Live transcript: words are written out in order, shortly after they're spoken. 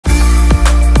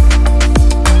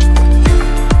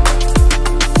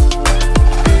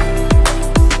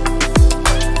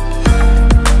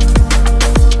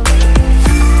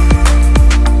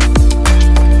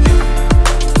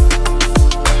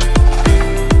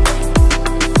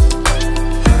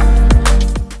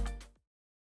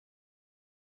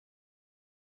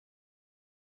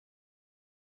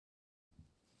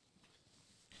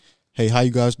Hey, how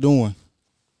you guys doing?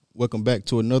 Welcome back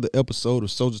to another episode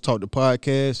of Soldier Talk the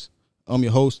Podcast. I'm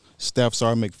your host, Staff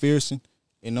Sergeant McPherson,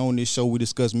 and on this show we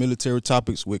discuss military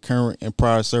topics with current and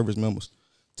prior service members.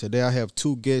 Today I have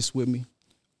two guests with me.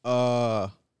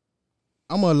 I'm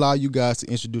gonna allow you guys to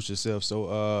introduce yourselves.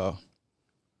 So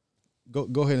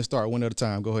go ahead and start one at a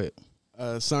time. Go ahead.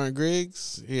 Sergeant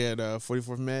Griggs here at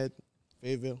 44th Med,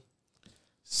 Fayetteville.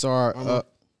 Sorry.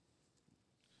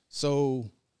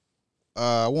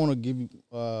 I want you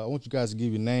guys to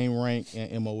give your name, rank,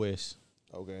 and MOS.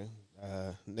 Okay.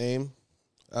 Name,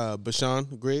 Bashan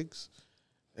Griggs,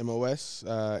 MOS,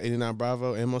 89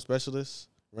 Bravo, ammo specialist,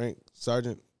 rank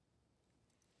Sergeant.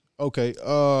 Okay.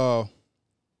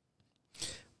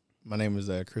 My name is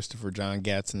Christopher John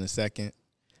Gadson II.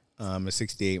 I'm a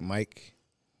 68 Mike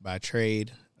by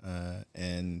trade,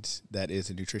 and that is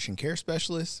a nutrition care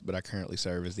specialist, but I currently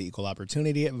serve as the Equal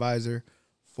Opportunity Advisor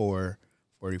for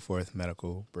 44th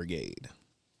Medical Brigade.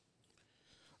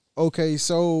 Okay,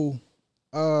 so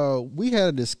we had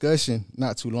a discussion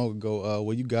not too long ago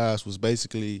where you guys was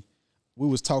we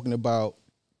was talking about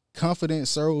confident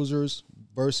soldiers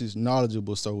versus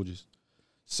knowledgeable soldiers.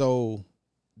 So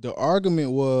the argument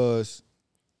was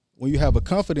when you have a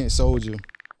confident soldier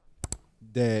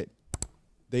that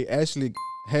they actually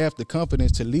have the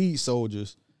confidence to lead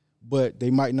soldiers, but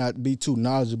they might not be too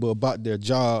knowledgeable about their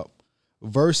job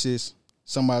versus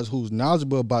somebody who's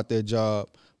knowledgeable about their job,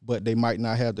 but they might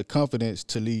not have the confidence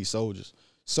to lead soldiers.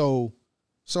 So,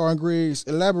 Sergeant Griggs,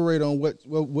 elaborate on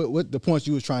what the points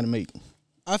you was trying to make.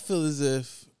 I feel as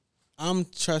if I'm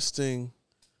trusting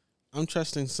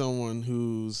someone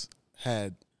who's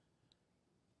had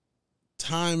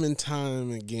time and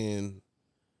time again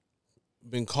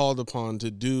been called upon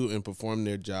to do and perform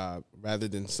their job rather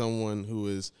than someone who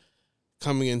is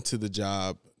coming into the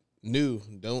job new,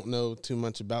 don't know too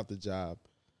much about the job,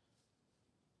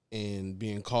 and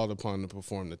being called upon to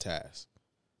perform the task.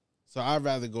 So I'd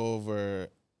rather go over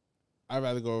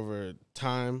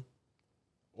time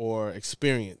or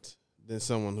experience than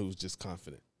someone who's just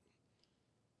confident.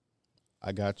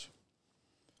 I got you.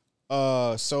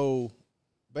 So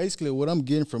basically what I'm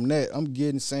getting from that,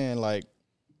 saying like,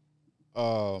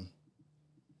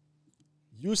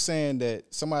 you're saying that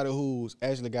somebody who's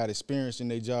actually got experience in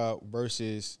their job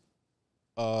versus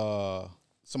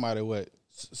someone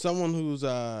who's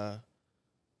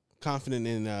confident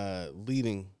in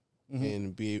leading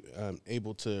and be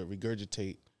able to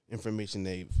regurgitate information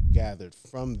they've gathered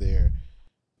from the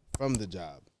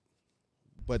job,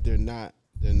 but they're not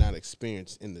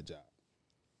experienced in the job.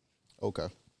 Okay.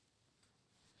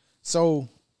 So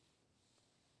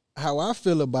how I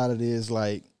feel about it is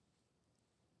like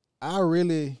I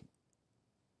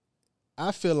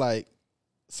feel like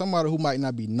somebody who might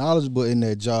not be knowledgeable in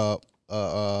their job,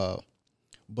 but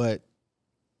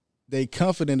they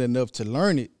confident enough to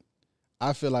learn it,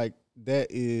 I feel like that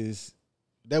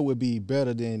would be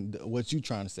better than what you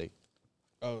trying to say.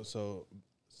 Oh, so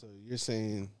you're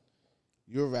saying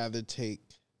you'd rather take,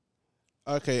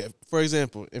 okay, for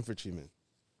example, infantrymen.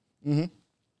 Mm-hmm.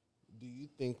 Do you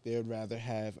think they'd rather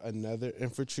have another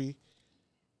infantry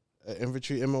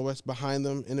MOS behind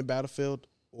them in the battlefield,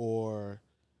 or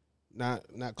not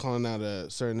calling out a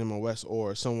certain MOS,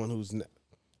 or someone who's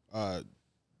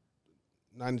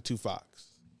 92 Fox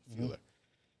feeler?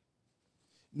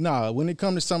 Nah, when it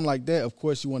comes to something like that, of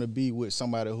course you want to be with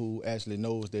somebody who actually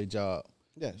knows their job.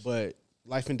 Yes. But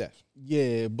life and death.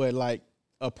 Yeah, but like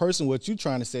a person, what you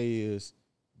trying to say is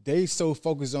they so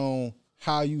focused on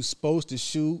how you supposed to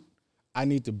shoot. I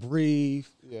need to breathe.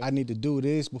 Yeah. I need to do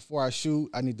this before I shoot.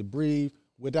 I need to breathe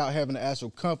without having the actual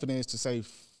confidence to say,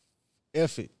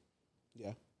 F it.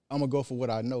 Yeah. I'm going to go for what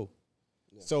I know.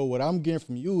 Yeah. So what I'm getting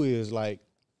from you is like,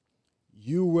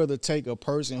 you rather take a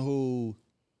person who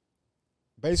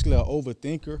basically an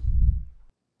overthinker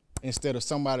instead of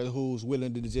somebody who's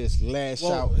willing to just lash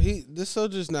out. This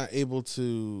soldier's not able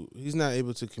to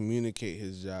communicate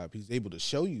his job. He's able to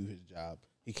show you his job.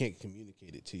 He can't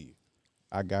communicate it to you.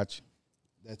 I got you.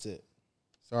 That's it.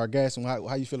 Sorry, Gadson,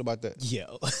 how you feel about that?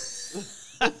 Yo.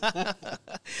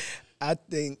 I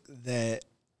think that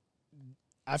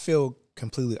I feel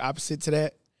completely opposite to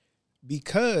that,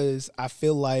 because I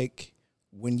feel like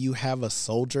when you have a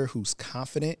soldier who's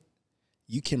confident,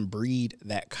 you can breed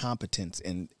that competence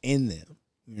in them.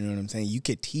 You know what I'm saying? You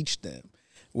could teach them.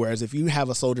 Whereas if you have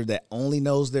a soldier that only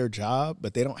knows their job,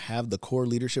 but they don't have the core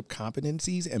leadership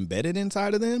competencies embedded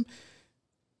inside of them,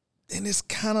 then it's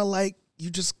kind of like you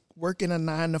just work in a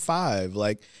 9 to 5.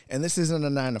 Like, and this isn't a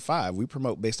 9 to 5. We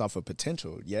promote based off of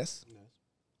potential. Yes.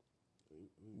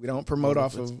 We don't promote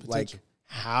off of potential. Like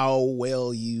how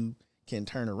well you can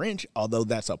turn a wrench, although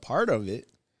that's a part of it.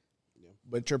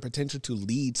 but your potential to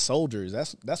lead soldiers.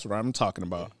 That's what I'm talking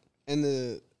about.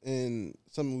 And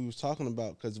something we was talking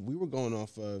about, because we were going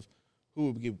off of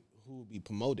who would be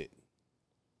promoted.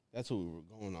 That's what we were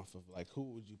going off of. Like, who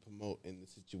would you promote in the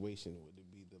situation? Would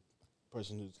it be the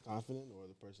person who's confident or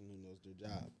the person who knows their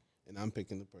job? And I'm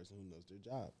picking the person who knows their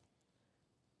job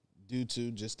due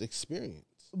to just experience.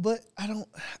 But I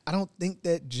don't think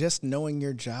that just knowing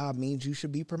your job means you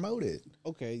should be promoted.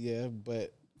 Okay, yeah,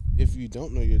 but if you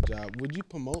don't know your job, would you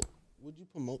promote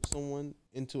someone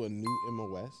into a new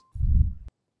MOS?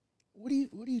 What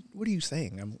are you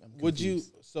saying? I'm Would you?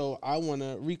 confused. So I want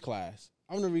to reclass.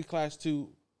 I want to reclass to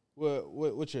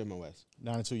what's your MOS?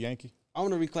 92 Yankee. I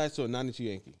want to reclass to a 92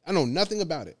 Yankee. I know nothing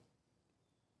about it.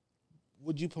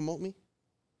 Would you promote me?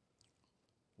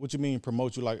 What you mean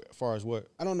promote you, like, as far as what?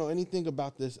 I don't know anything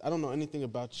about this. I don't know anything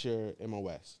about your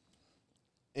MOS.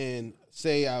 And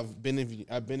say I've been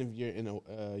in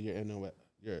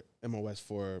your MOS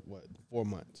for what, 4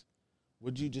 months.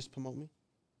 Would you just promote me?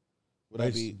 Would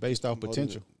I be based off promoting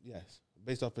potential? it? Yes,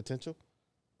 based off potential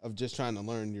of just trying to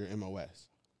learn your MOS.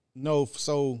 No,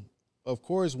 so of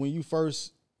course when you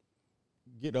first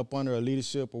get up under a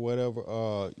leadership or whatever,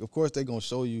 of course they're gonna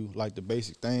show you like the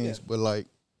basic things, but like,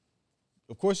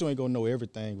 of course you ain't gonna know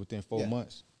everything within 4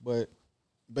 months. But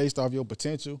based off your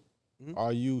potential,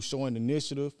 are you showing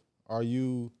initiative? Are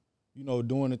you,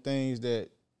 doing the things that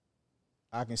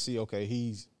I can see? Okay,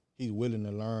 he's willing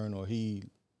to learn, or he,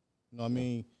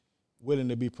 willing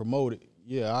to be promoted.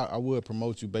 Yeah, I would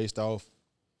promote you based off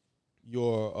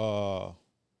your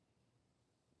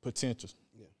potential.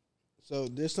 Yeah. So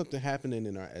there's something happening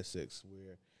in our S6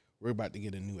 where we're about to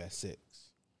get a new S6.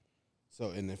 So,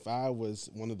 and if I was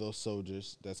one of those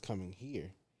soldiers that's coming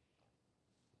here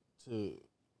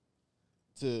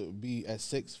to be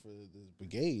S6 for this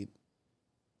brigade,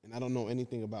 and I don't know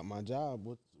anything about my job,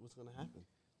 what's going to happen?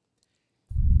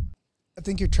 I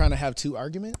think you're trying to have two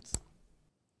arguments.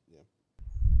 Yeah.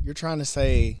 You're trying to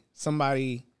say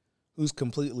somebody who's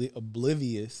completely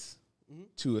oblivious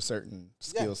to a certain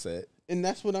skill set. And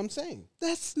that's what I'm saying.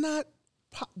 That's not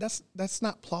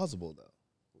plausible though.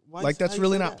 Why Like, that's how you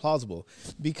really say not that? plausible,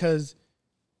 because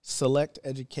select,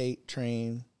 educate,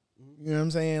 train. You know what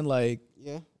I'm saying? Like,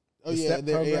 Yeah. Oh the yeah, STEP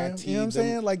their program. AIT, You know what I'm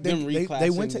saying? Like, they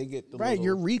went to they get the right.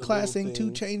 You're little reclassing to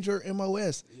things. change your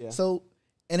MOS. Yeah. So,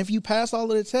 and if you pass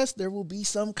all of the tests, there will be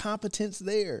some competence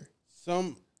there.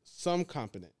 Some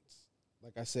competence.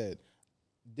 Like I said,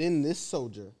 then this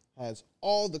soldier has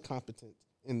all the competence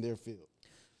in their field.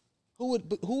 Who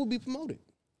would be promoted?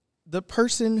 The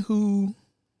person who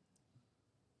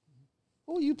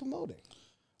Who are you promoting?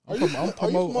 I'm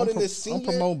promoting this senior? I'm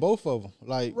promoting both of them.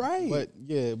 Like, Right.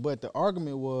 But the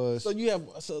argument was, So you have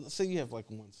say you have like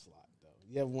one slot though.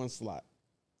 You have one slot.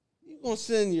 You're gonna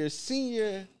send your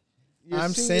senior.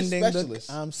 I'm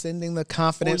specialist. I'm sending the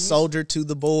confident Or you- soldier to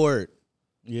the board.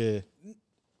 yeah,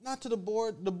 Not to the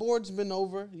board. The board's been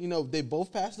over. They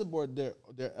both passed the board.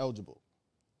 They're eligible.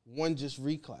 One just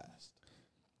reclassed.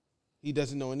 He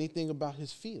doesn't know anything about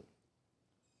his field.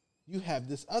 You have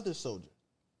this other soldier.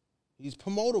 He's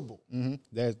promotable.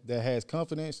 that has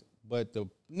confidence, but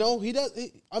No, he does.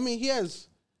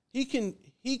 He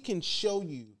can show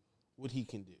you what he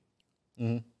can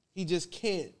do. He just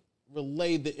can't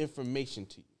relay the information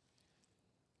to you.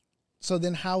 So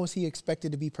then how is he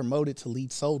expected to be promoted to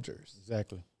lead soldiers?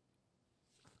 exactly.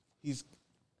 Who's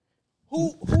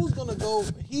gonna go?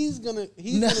 He's gonna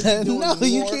be doing No, more.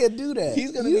 you can't do that.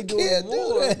 He's gonna You be doing can't do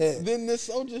more that. than this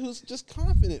soldier who's just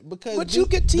confident because But you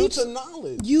can teach due to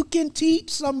knowledge. You can teach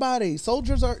somebody.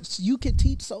 You can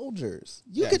teach soldiers.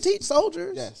 You can Yes. teach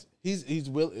soldiers. Yes, he's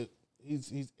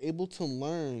able to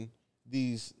learn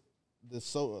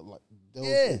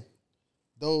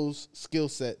those skill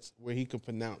sets where he can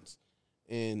pronounce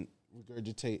and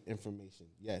regurgitate information.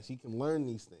 Yes, he can learn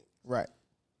these things. Right.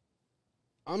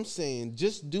 I'm saying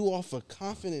just do off of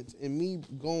confidence and me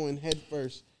going head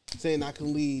first, saying I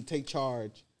can lead, take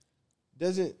charge.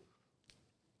 I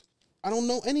don't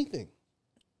know anything.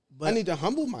 But I need to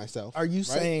humble myself. are you right?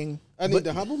 saying I need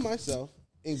to humble myself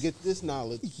and get this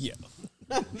knowledge? Yeah.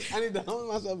 I need to humble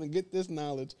myself and get this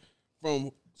knowledge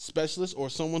from specialists or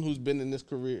someone who's been in this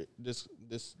career, this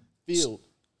field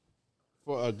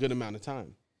for a good amount of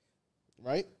time.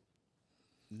 Right?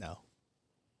 No.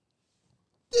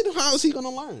 Then how is he going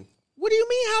to learn? What do you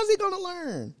mean? How's he going to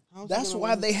learn? How's he That's gonna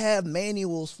why learn? they have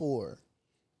manuals for.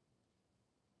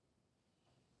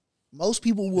 Most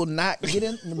people will not get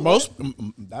in.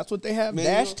 That's what they have.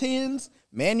 Manual? Dash 10s,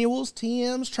 manuals,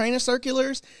 TMs, trainer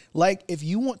circulars. Like, if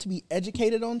you want to be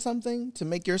educated on something to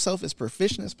make yourself as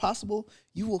proficient as possible,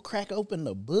 you will crack open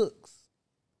the books.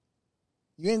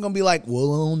 You ain't going to be like,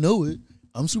 well, I don't know it.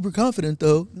 I'm super confident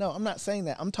though. No, I'm not saying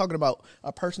that. I'm talking about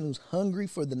a person who's hungry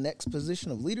for the next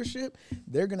position of leadership.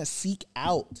 They're going to seek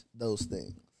out those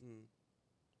things.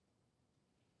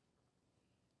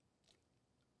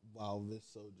 While this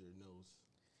soldier knows.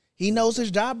 He knows his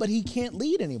job, but he can't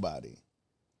lead anybody.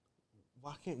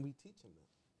 Why can't we teach him that?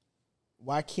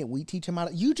 Why can't we teach him how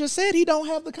to? You just said he don't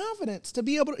have the confidence to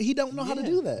be able to. He don't know how to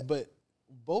do that. But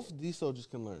both of these soldiers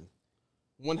can learn.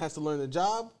 One has to learn the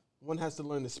job. One has to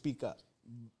learn to speak up.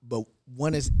 But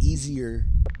one is easier.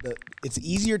 It's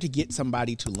easier to get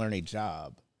somebody to learn a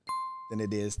job than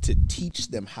it is to teach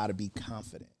them how to be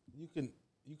confident. You can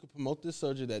promote this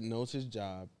soldier that knows his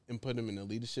job and put him in a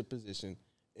leadership position,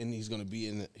 and he's going to be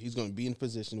in a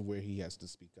position where he has to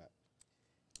speak up.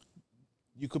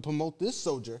 You could promote this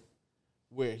soldier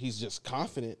where he's just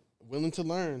confident, willing to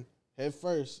learn, head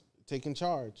first, taking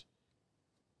charge,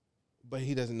 but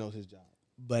he doesn't know his job.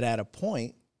 But at a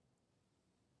point,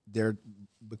 there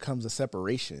becomes a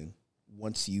separation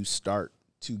once you start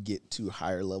to get to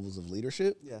higher levels of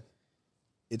leadership. Yeah.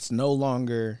 It's no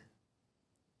longer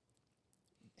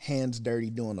hands dirty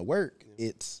doing the work. Yeah.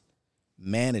 It's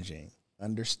managing,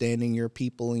 understanding your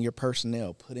people and your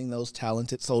personnel, putting those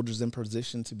talented soldiers in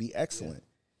position to be excellent.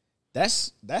 Yeah.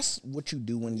 That's what you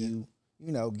do when you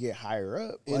get higher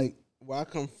up. And like where I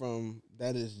come from,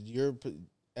 that is your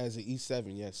as an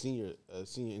E7, senior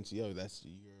NCO, that's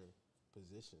your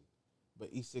position.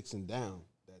 But E6 and down,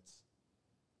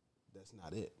 that's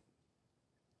not it.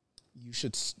 You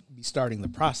should be starting the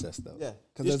process, though. Yeah.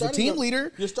 Because as a team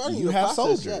leader, you have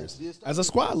soldiers. Yes. As a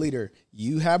squad leader,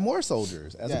 you have more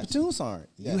soldiers. As a platoon sergeant,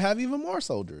 you have even more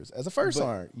soldiers. As a first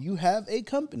sergeant, you have a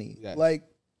company. Yes. Like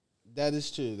that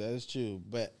is true. That is true.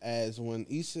 But when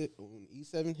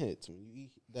E7 hits, when you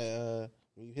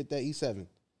hit that E7,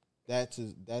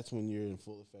 that's when you're in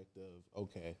full effect of,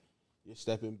 okay, you're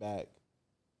stepping back,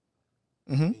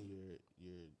 and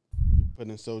you're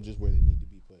putting soldiers where they need to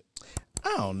be put.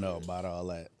 I don't know about all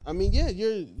that. I mean, yeah,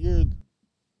 you're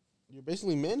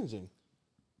basically managing.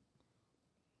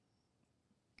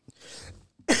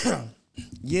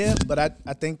 Yeah, but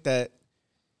I think that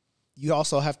you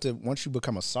also have to, once you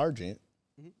become a sergeant,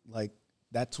 like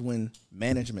that's when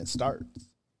management starts.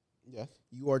 Yes.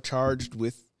 You are charged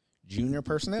with junior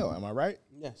personnel. Am I right?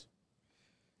 Yes.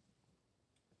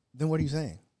 Then what are you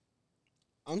saying?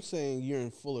 I'm saying you're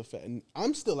in full effect. And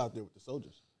I'm still out there with the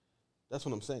soldiers. That's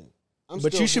what I'm saying.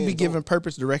 But you should be given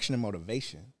purpose, direction, and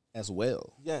motivation as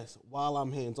well. Yes, while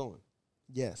I'm hands-on.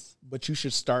 Yes, but you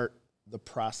should start the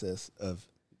process of,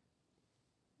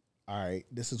 all right,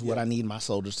 this is what I need my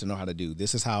soldiers to know how to do.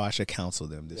 This is how I should counsel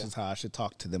them. This is how I should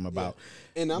talk to them about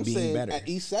and I'm being saying better. At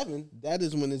E7, that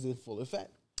is when it's in full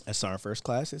effect. At Sergeant First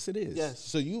Class, yes, it is. Yes,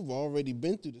 so you've already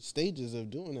been through the stages of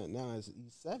doing that. Now as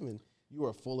E7, you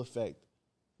are full effect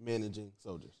managing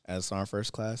soldiers. As Sergeant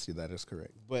First Class, yeah, that is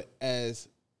correct. But as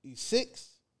E6,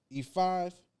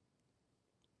 E5,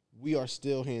 we are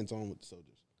still hands-on with the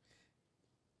soldiers.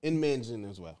 In managing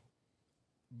as well.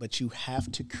 But you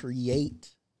have to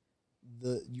create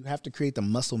the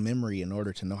muscle memory in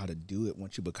order to know how to do it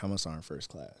once you become a Sergeant First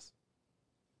Class.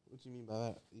 What you mean by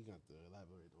that? You got to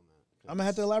elaborate on that. I'm going to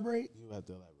have to elaborate? You have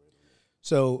to elaborate on that.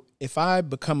 So if I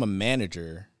become a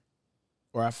manager,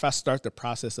 or if I start the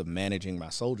process of managing my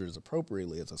soldiers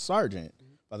appropriately as a sergeant,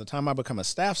 by the time I become a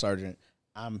staff sergeant,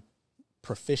 I'm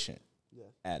proficient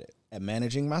at it, at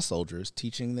managing my soldiers,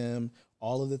 teaching them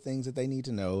all of the things that they need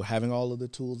to know, having all of the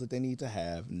tools that they need to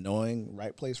have, knowing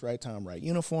right place, right time, right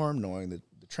uniform, knowing the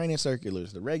training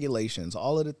circulars, the regulations,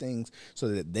 all of the things so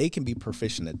that they can be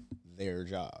proficient at their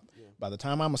job. Yeah. By the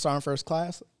time I'm a Sergeant First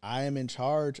Class, I am in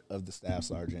charge of the staff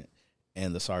sergeant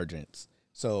and the sergeants.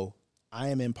 So I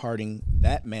am imparting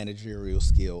that managerial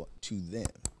skill to them.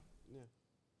 Yeah.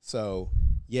 So,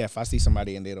 yeah, if I see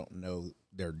somebody and they don't know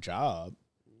their job,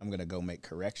 I'm going to go make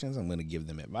corrections. I'm going to give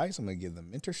them advice. I'm going to give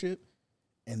them mentorship.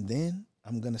 And then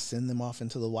I'm going to send them off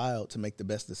into the wild to make the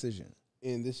best decision.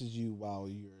 And this is you while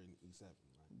you're in E7,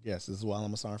 right? Yes, this is while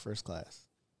I'm a Sergeant First Class.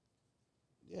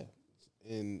 Yeah.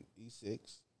 In E6,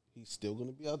 he's still going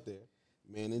to be out there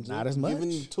managing. Not as much. Giving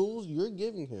the tools you're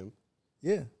giving him.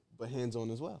 Yeah. But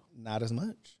hands-on as well. Not as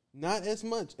much. Not as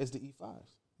much as the E5s.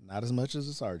 Not as much as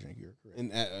a sergeant. You're correct.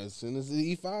 And as soon as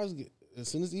the E5s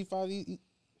E5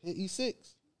 hit E6,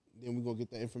 then we're going to get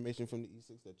that information from the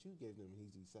E6 that you gave them. He's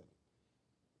E7.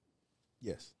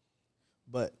 Yes.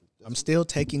 But I'm still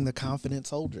taking the confident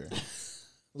soldier.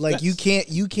 Like you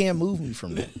can't move me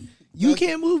from that. You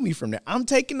can't move me from that. I'm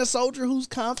taking the soldier who's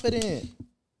confident.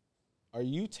 Are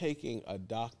you taking a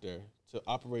doctor to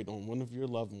operate on one of your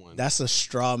loved ones? That's a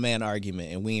straw man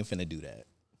argument, and we ain't finna do that.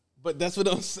 But that's what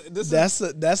I'm saying.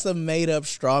 That's a made up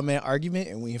straw man argument,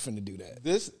 and we ain't finna do that.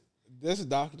 This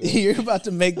doctor. You're about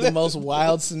to make the most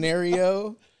wild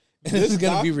scenario, and this is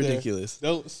gonna be ridiculous.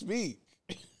 Don't speak.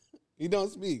 He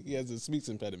don't speak. He has a speech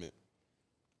impediment,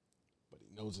 but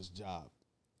he knows his job,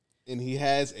 and he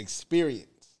has experience.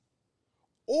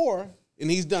 And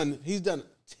he's done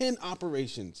 10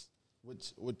 operations,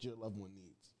 which what your loved one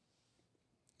needs.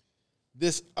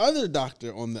 This other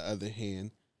doctor, on the other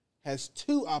hand, has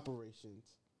 2 operations,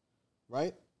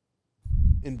 right?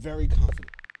 And very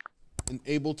confident, and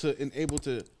able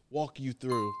to walk you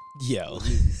through. Yo,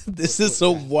 this is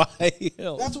so wild.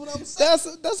 That's what I'm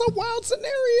saying. That's a wild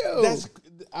scenario.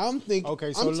 I'm thinking.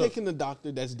 Okay, so I'm taking the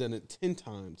doctor that's done it 10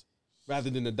 times rather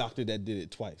than the doctor that did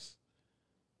it twice.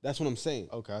 That's what I'm saying.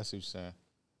 Okay, I see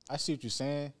what you're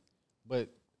saying. But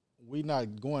we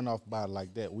not going off by it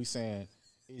like that. We saying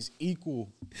it's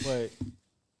equal, but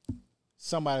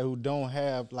somebody who don't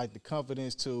have like the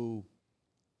confidence to,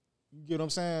 you get what I'm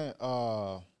saying?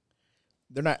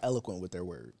 They're not eloquent with their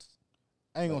words.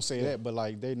 I ain't gonna say that, but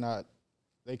like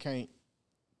they can't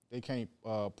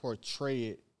portray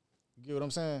it. You get what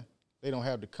I'm saying? They don't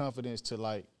have the confidence to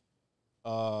like,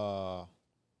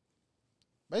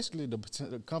 basically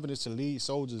the confidence to lead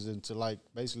soldiers and to like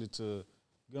basically to, you know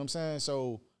what I'm saying?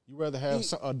 So you rather have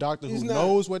a doctor who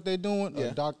knows what they're doing, or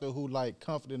a doctor who like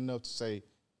confident enough to say,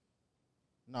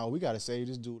 no, we got to save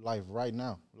this dude life right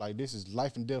now. Like this is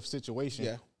life and death situation.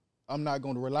 Yeah. I'm not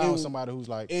going to rely on somebody who's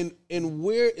like. And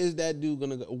where is that dude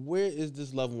going to go? Where is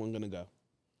this loved one going to go?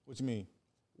 What you mean?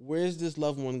 Where is this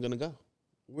loved one going to go?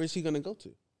 Where is he going to go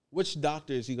to? Which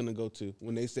doctor is he going to go to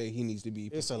when they say he needs to be?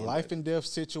 It's a life and death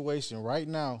situation right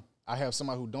now. I have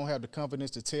somebody who don't have the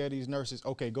confidence to tell these nurses,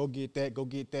 okay, go get that, go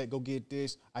get that, go get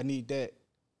this. I need that.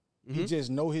 Mm-hmm. He just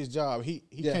know his job. He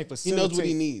can't facilitate. He knows what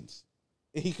he needs.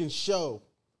 And he can show.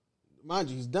 Mind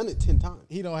you, he's done it 10 times.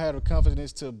 He don't have the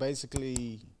confidence to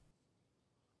basically.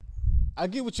 I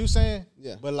get what you're saying.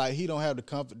 Yeah. But like he don't have the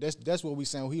confidence. That's what we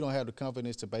saying. He don't have the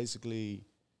confidence to basically.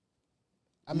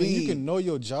 I mean, you can know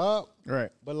your job, right?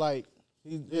 But like,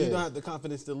 he don't have the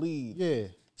confidence to lead. Yeah.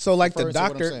 So like the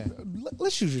doctor,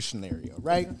 let's use your scenario,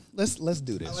 right? Let's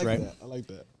do this, right? I like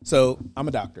that. So I'm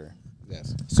a doctor.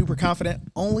 Yes. Super confident.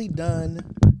 Only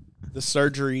done the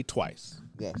surgery twice.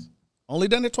 Yes. Only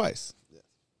done it twice. Yes.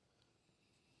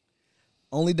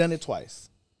 Only done it twice,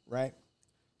 right?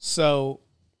 So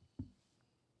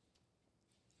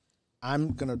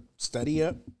I'm gonna study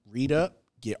up, read up,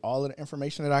 get all of the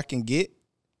information that I can get,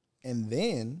 and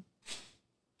then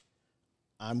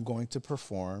I'm going to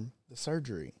perform the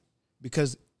surgery,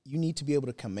 because you need to be able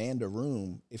to command a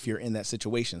room if you're in that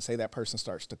situation. Say that person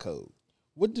starts to code.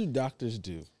 What do doctors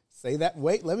do? Say that.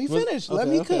 Wait, let me finish. Let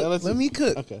me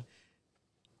cook. Okay.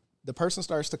 The person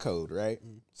starts to code, right?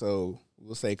 So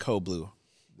we'll say code blue.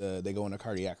 They go into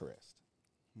cardiac arrest.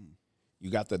 You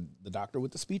got the doctor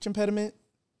with the speech impediment.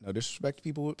 No disrespect to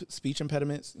people with speech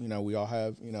impediments. You know, we all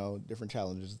have, different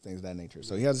challenges and things of that nature.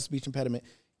 So he has a speech impediment.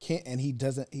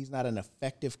 He's not an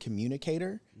effective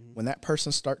communicator. When that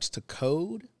person starts to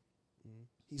code,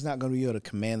 he's not going to be able to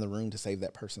command the room to save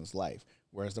that person's life.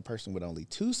 Whereas the person with only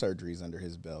 2 surgeries under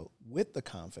his belt, with the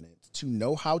confidence to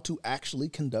know how to actually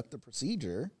conduct the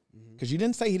procedure, because you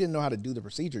didn't say he didn't know how to do the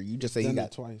procedure. You just say he got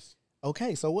it twice.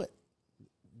 Okay, so what?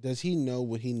 Does he know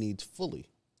what he needs fully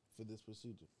for this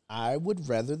procedure? I would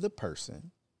rather the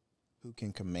person who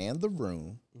can command the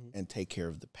room and take care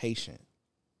of the patient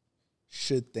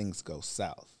should things go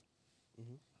south.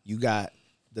 You got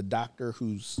the doctor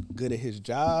who's good at his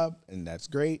job, and that's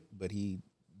great, but is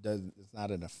not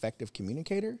an effective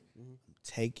communicator. I'm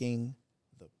taking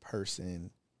the person.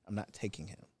 I'm not taking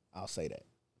him. I'll say that.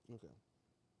 Okay.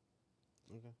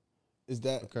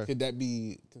 Could that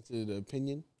be considered an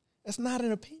opinion? That's not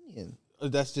an opinion.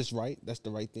 That's just right. That's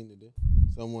the right thing to do.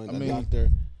 Doctor.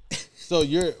 So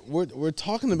we're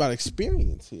talking about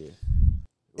experience here.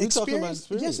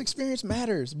 Yes, experience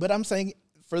matters. But I'm saying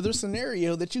for the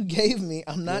scenario that you gave me,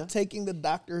 I'm not taking the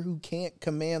doctor who can't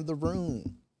command the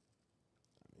room.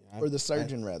 Or the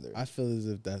surgeon, rather. I feel as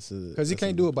if that's because he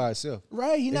can't do it by himself.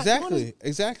 Right.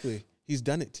 Exactly. He's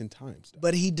done it 10 times. Though.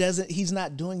 But he's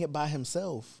not doing it by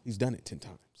himself. He's done it 10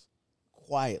 times.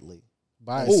 Quietly.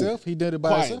 By himself? He did it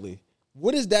by himself?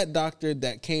 What is that doctor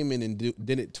that came in and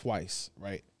did it twice,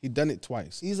 right? He done it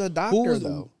twice. He's a doctor,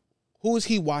 though. Who is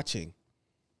he watching?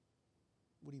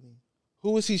 What do you mean?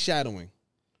 Who is he shadowing?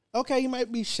 Okay, he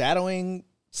might be shadowing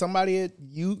somebody at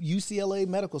UCLA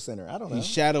Medical Center. I don't know.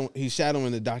 He's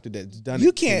shadowing the doctor that's done it.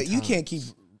 You can't keep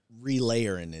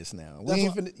relayering this now.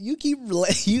 You keep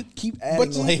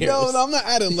adding layers. No, I'm not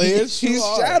adding layers. He's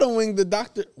shadowing the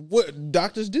doctor. What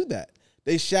doctors do that?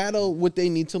 They shadow what they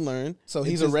need to learn. So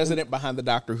he's a resident behind the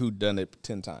doctor who done it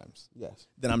 10 times. Yes.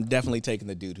 Then I'm definitely taking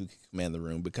the dude who can command the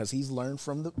room because he's learned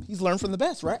from the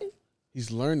best, right? He's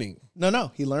learning.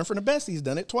 No, he learned from the best. He's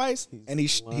done it twice, and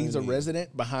he's a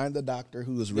resident behind the doctor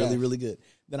who is really, really good.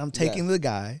 Then I'm taking the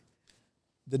guy,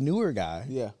 the newer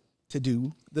guy, to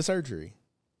do the surgery.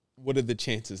 What are the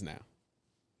chances now?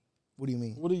 What do you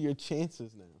mean? What are your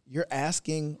chances now? You're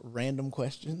asking random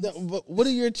questions. No, but what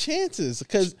are your chances?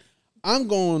 Because I'm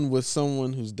going with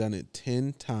someone who's done it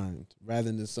 10 times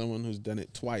rather than someone who's done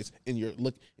it twice, and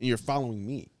you're following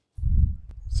me.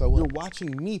 So you're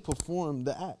watching me perform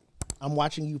the act. I'm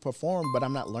watching you perform, but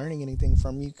I'm not learning anything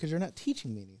from you because you're not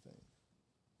teaching me anything.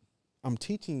 I'm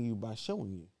teaching you by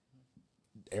showing you.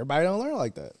 Everybody don't learn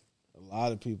like that. A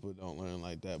lot of people don't learn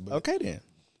like that. But okay, then.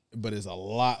 But there's a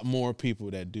lot more people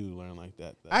that do learn like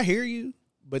that. I hear you,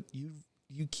 but you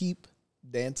keep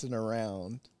dancing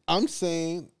around. I'm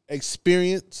saying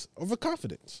experience over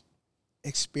confidence.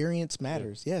 Experience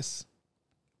matters, yes.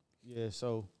 Yeah,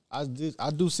 so I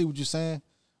do see what you're saying,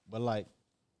 but like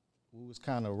we was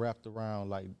kind of wrapped around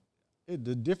like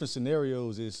the different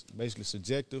scenarios is basically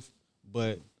subjective,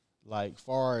 but like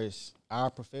far as our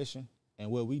profession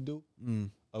and what we do,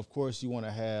 of course you want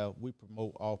to we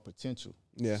promote all potential.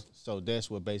 Yeah. So that's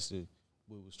what basically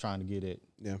we was trying to get at.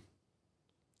 Yeah.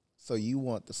 So you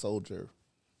want the soldier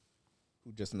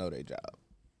who just know their job.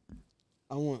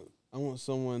 I want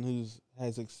someone who's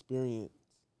has experience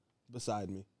beside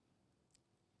me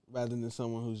rather than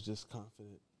someone who's just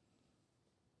confident.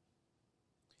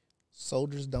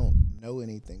 Soldiers don't know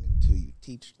anything until you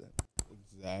teach them.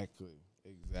 Exactly.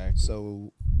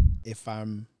 So if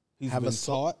He's been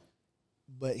taught,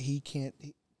 but he can't.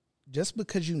 Just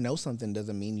because you know something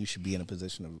doesn't mean you should be in a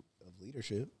position of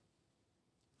leadership.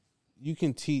 You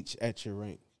can teach at your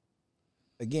rank.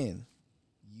 Again,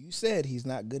 you said he's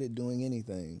not good at doing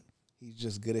anything. He's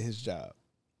just good at his job.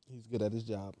 He's good at his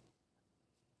job.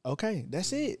 Okay,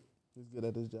 that's it. He's good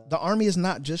at his job. The Army is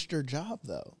not just your job,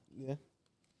 though. Yeah.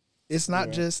 It's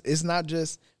not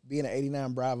just being an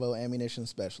 89 Bravo ammunition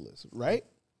specialist, right?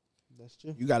 That's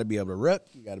true. You got to be able to ruck.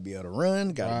 You got to be able to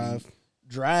run. Got to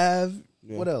drive.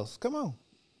 Yeah. What else? Come on.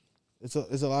 It's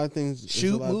a lot of things.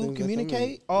 Shoot, move,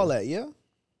 communicate, all that. Yeah.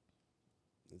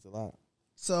 It's a lot.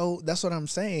 So that's what I'm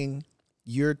saying.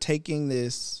 You're taking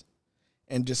this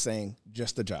and just saying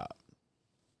just the job.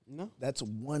 No, that's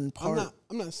one part.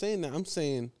 I'm not saying that. I'm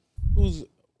saying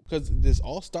because this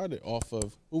all started off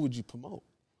of who would you promote?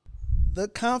 The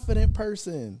confident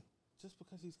person. Just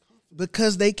because he's confident.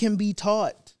 Because they can be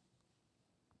taught.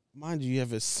 Mind you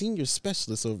have a senior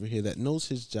specialist over here that knows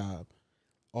his job.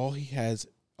 All he has,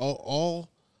 all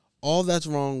that's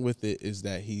wrong with it is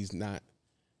that he's not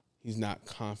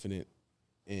confident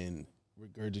in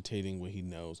regurgitating what he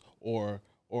knows or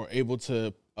able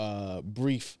to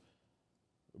brief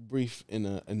in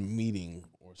a meeting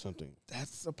or something.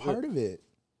 That's a part of it.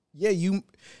 Yeah,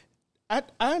 I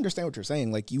understand what you're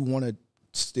saying. Like you want to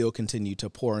still continue to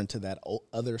pour into that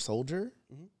other soldier.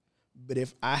 Mm-hmm. But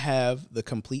if I have the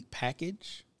complete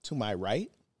package to my right,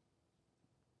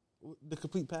 the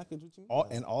complete package, what you mean?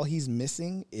 And all he's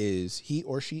missing is he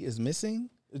or she is missing.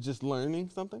 Is just learning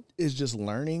something? Is just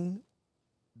learning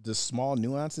the small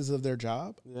nuances of their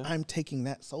job. Yeah. I'm taking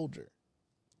that soldier.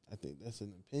 I think that's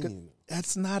an opinion.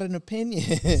 That's not an opinion.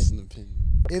 It's an opinion.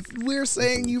 If we're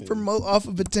saying you promote off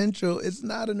of potential, it's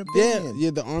not an opinion.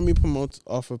 Yeah, the Army promotes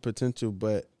off of potential,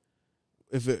 but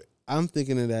I'm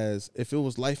thinking it as if it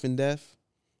was life and death.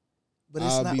 But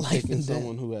it's not life and death.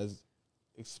 Someone who has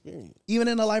experience. Even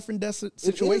in a life and death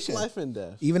situation. It is life and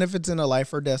death. Even if it's in a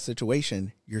life or death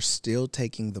situation, you're still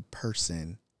taking the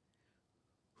person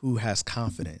who has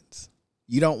confidence.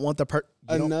 You don't want the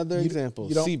Another example,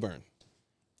 Seaburn.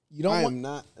 You don't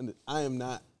I am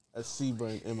not a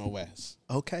Seaburn MOS.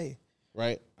 Okay.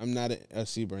 Right? I'm not a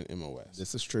Seaburn MOS.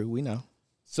 This is true. We know.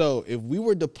 So if we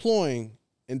were deploying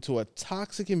into a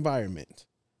toxic environment,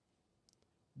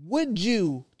 would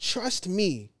you trust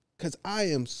me? Because I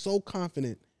am so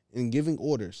confident in giving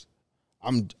orders.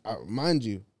 Mind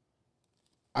you,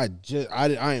 I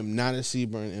am not a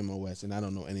Seaburn MOS, and I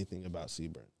don't know anything about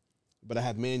Seaburn. But I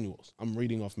have manuals. I'm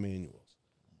reading off manuals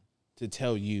to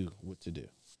tell you what to do.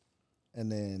 And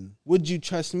then, would you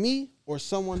trust me or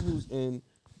someone who's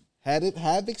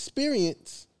have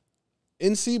experience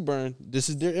in Seaburn? This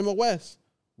is their MOS.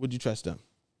 Would you trust them?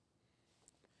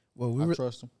 Well, I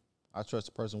trust them. I trust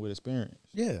the person with experience.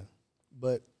 Yeah,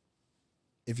 but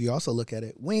if you also look at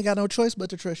it, we ain't got no choice but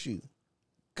to trust you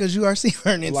because you are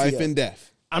Seaburn NCO. Life and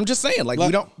death. I'm just saying, like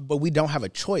we don't have a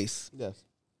choice. Yes.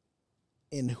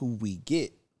 In who we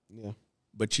get. Yeah.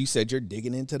 but you said you're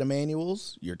digging into the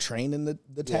manuals, you're training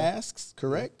the tasks,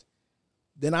 correct?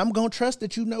 Then I'm going to trust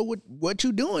that you know what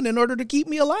you're doing in order to keep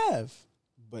me alive.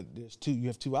 But you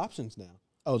have two options now.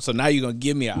 Oh, so now you're going to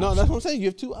give me an option. No, that's what I'm saying. You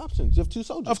have two options. You have two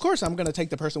soldiers. Of course, I'm going to take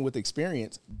the person with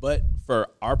experience, but for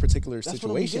our particular That's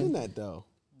situation, what I'm getting at, though.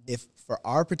 if for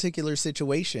our particular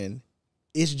situation,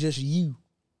 it's just you.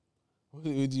 What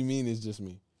do you mean it's just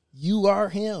me? You are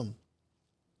him.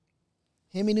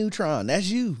 Hemi Neutron, that's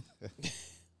you.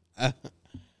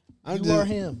 You are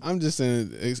him. I'm just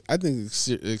saying, I think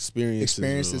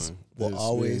experiences will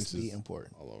always be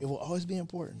important. It will always be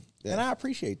important. Yeah. And I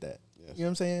appreciate that. Yes. You know what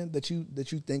I'm saying?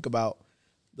 That you think about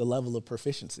the level of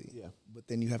proficiency. Yeah. But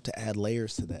then you have to add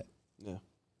layers to that. Yeah.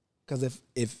 Because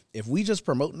if we just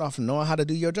promoting off of knowing how to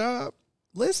do your job,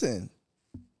 listen.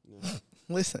 Yeah.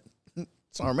 Listen.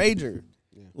 It's our major.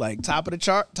 Yeah. Like top of the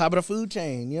chart, top of the food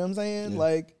chain. You know what I'm saying? Yeah.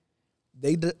 Like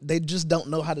they just don't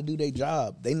know how to do their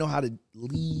job. They know how to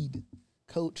lead,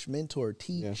 coach, mentor,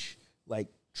 teach, like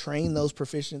train those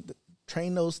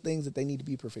things that they need to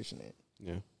be proficient in.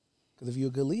 Yeah. Because if you're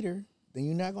a good leader, then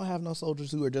you're not going to have no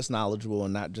soldiers who are just knowledgeable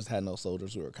and not just have no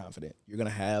soldiers who are confident. You're going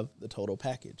to have the total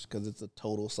package because it's a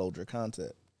total soldier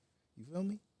concept. You feel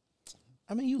me?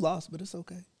 I mean, you lost, but it's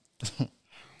okay.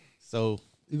 So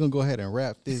we're going to go ahead and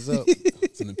wrap this up.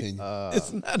 It's an opinion.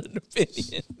 It's not an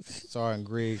opinion. Sergeant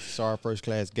Griggs, Sergeant First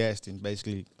Class Gadson,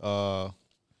 basically kind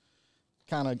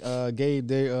of gave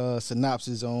their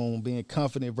synopsis on being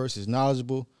confident versus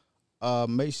knowledgeable.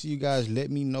 Make sure you guys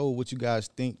let me know what you guys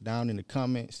think down in the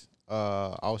comments.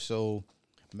 Also,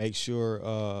 make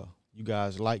sure you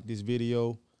guys like this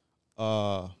video.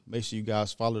 Make sure you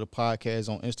guys follow the podcast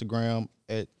on Instagram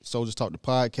at Soldiers Talk the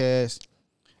Podcast.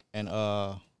 And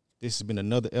this has been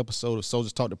another episode of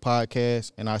Soldiers Talk the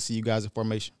Podcast, and I'll see you guys in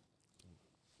formation.